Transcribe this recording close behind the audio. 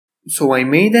So I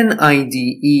made an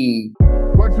IDE.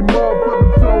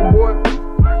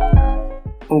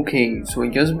 Okay, so I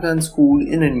just began school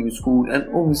in a new school, and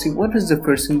obviously what is the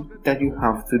first thing that you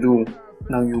have to do?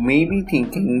 Now you may be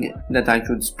thinking that I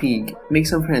should speak, make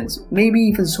some friends, maybe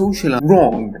even socialize.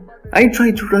 Wrong! I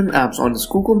tried to run apps on the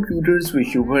school computers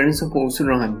which you weren't supposed to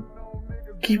run.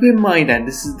 Keep in mind that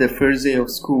this is the first day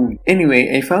of school.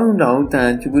 Anyway, I found out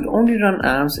that you could only run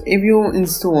apps if you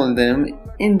install them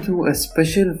into a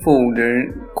special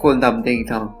folder called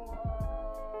updata.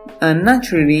 And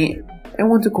naturally, I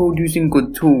want to code using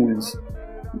good tools.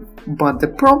 But the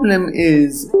problem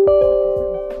is...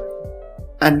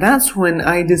 And that's when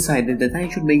I decided that I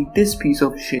should make this piece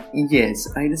of shit. Yes,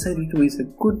 I decided to waste a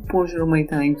good portion of my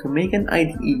time to make an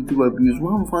IDE to abuse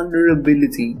one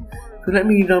vulnerability to let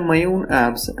me run my own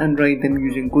apps and write them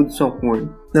using good software.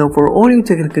 Now for all you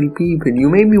technical people, you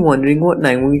may be wondering what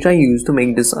language I use to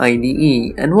make this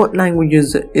IDE and what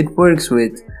languages it works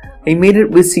with. I made it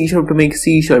with C# to make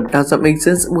C#. Does that make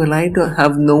sense? Well, I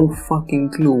have no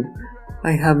fucking clue.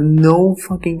 I have no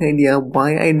fucking idea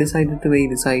why I decided to make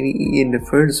this IDE in the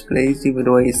first place, even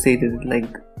though I stated it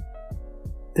like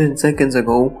 10 seconds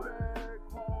ago.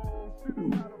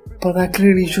 But that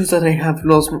clearly shows that I have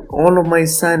lost all of my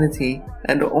sanity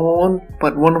and all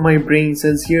but one of my brain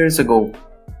cells years ago.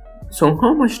 So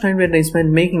how much time did I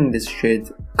spend making this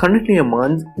shit? Currently a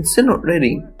month, it's still not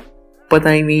ready. But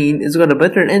I mean, it's got a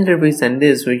better interface than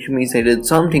this, which means I did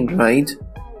something right.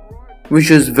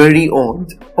 Which is very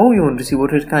odd. Oh, you want to see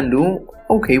what it can do?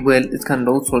 Okay, well, it can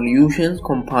load solutions,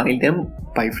 compile them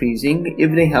by freezing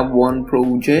if they have one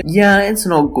project. Yeah, it's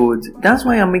not good. That's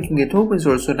why I'm making it open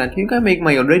source so that you can make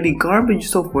my already garbage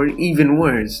software even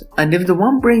worse. And if the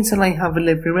one brain cell I have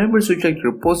left remembers to check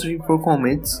the repository for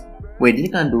commits. Wait, you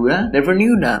can't do that? Never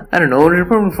knew that. I don't know, you'll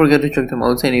probably forget to check them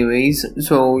out anyways,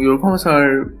 so your comments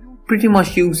are pretty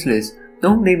much useless.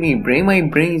 Don't blame me, my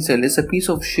brain cell is a piece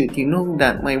of shit. You know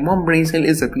that my one brain cell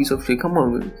is a piece of shit. Come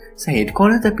on, say it,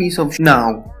 call it a piece of shit.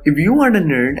 Now, if you are the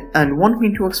nerd and want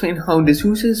me to explain how this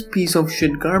useless piece of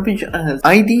shit garbage as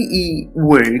IDE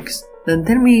works, then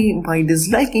tell me by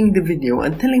disliking the video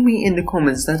and telling me in the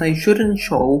comments that I shouldn't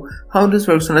show how this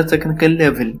works on a technical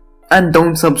level. And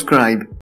don't subscribe.